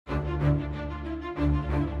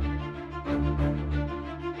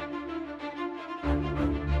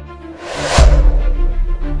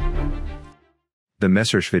The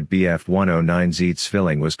Messerschmitt Bf109Z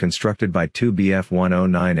Zwilling was constructed by two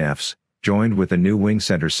Bf109Fs, joined with a new wing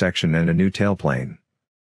center section and a new tailplane.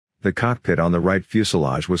 The cockpit on the right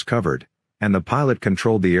fuselage was covered, and the pilot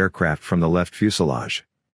controlled the aircraft from the left fuselage.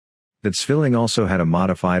 The Zwilling also had a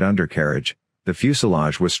modified undercarriage, the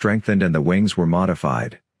fuselage was strengthened and the wings were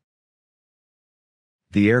modified.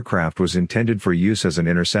 The aircraft was intended for use as an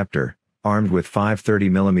interceptor, armed with 5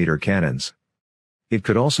 30mm cannons. It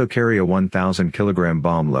could also carry a 1,000 kg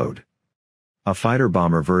bomb load. A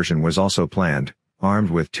fighter-bomber version was also planned, armed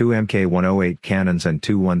with two Mk108 cannons and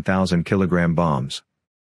two 1,000 kg bombs.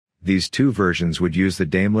 These two versions would use the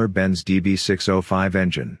Daimler-Benz DB605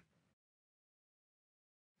 engine.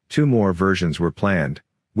 Two more versions were planned,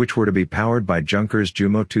 which were to be powered by Junkers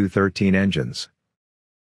Jumo 213 engines.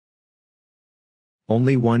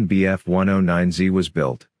 Only one Bf109Z was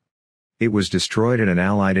built. It was destroyed in an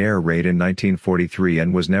Allied air raid in 1943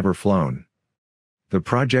 and was never flown. The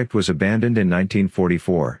project was abandoned in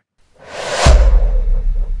 1944.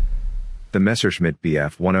 The Messerschmitt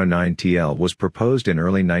Bf109TL was proposed in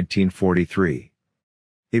early 1943.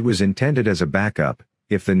 It was intended as a backup,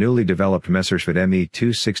 if the newly developed Messerschmitt Me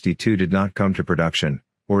 262 did not come to production,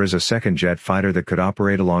 or as a second jet fighter that could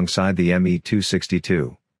operate alongside the Me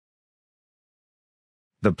 262.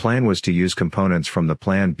 The plan was to use components from the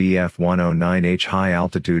planned Bf109H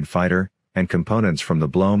high-altitude fighter, and components from the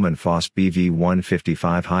Blohm & Voss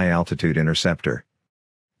BV-155 high-altitude interceptor.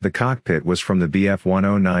 The cockpit was from the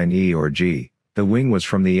Bf109E or G, the wing was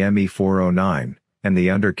from the Me-409, and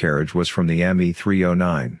the undercarriage was from the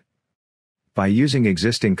Me-309. By using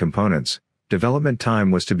existing components, development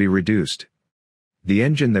time was to be reduced. The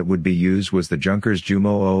engine that would be used was the Junkers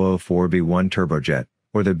Jumo 004B1 turbojet,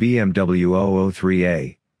 or the BMW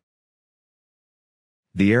 003A.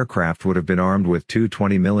 The aircraft would have been armed with two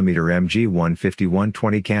 20mm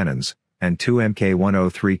MG-150-120 cannons, and two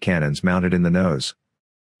Mk103 cannons mounted in the nose.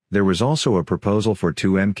 There was also a proposal for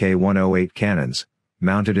two Mk108 cannons,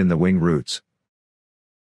 mounted in the wing roots.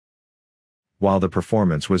 While the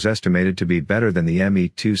performance was estimated to be better than the Me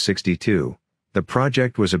 262, the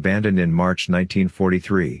project was abandoned in March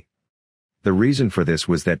 1943. The reason for this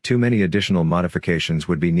was that too many additional modifications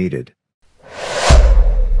would be needed.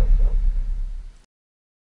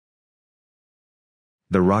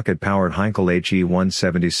 The rocket-powered Heinkel He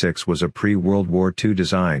 176 was a pre-World War II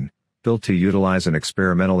design, built to utilize an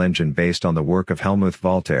experimental engine based on the work of Helmuth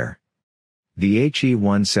Voltaire. The He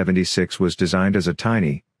 176 was designed as a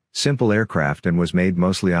tiny, simple aircraft and was made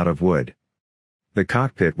mostly out of wood. The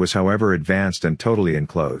cockpit was however advanced and totally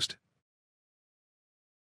enclosed.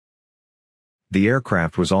 The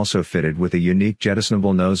aircraft was also fitted with a unique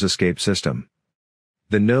jettisonable nose escape system.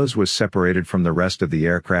 The nose was separated from the rest of the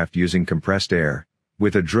aircraft using compressed air,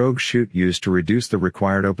 with a drogue chute used to reduce the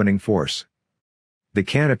required opening force. The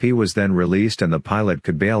canopy was then released and the pilot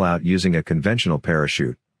could bail out using a conventional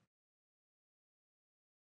parachute.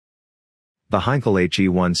 The Heinkel He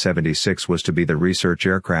 176 was to be the research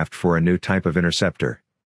aircraft for a new type of interceptor.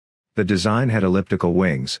 The design had elliptical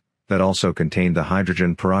wings, that also contained the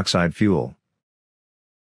hydrogen peroxide fuel.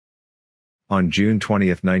 On June 20,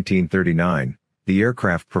 1939, the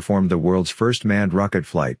aircraft performed the world's first manned rocket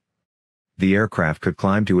flight. The aircraft could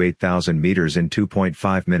climb to 8,000 meters in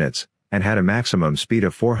 2.5 minutes, and had a maximum speed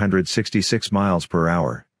of 466 miles per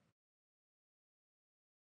hour.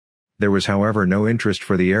 There was however no interest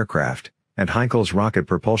for the aircraft, and Heinkel's rocket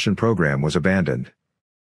propulsion program was abandoned.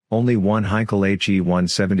 Only one Heinkel He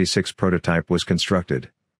 176 prototype was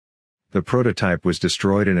constructed. The prototype was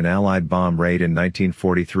destroyed in an Allied bomb raid in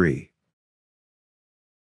 1943.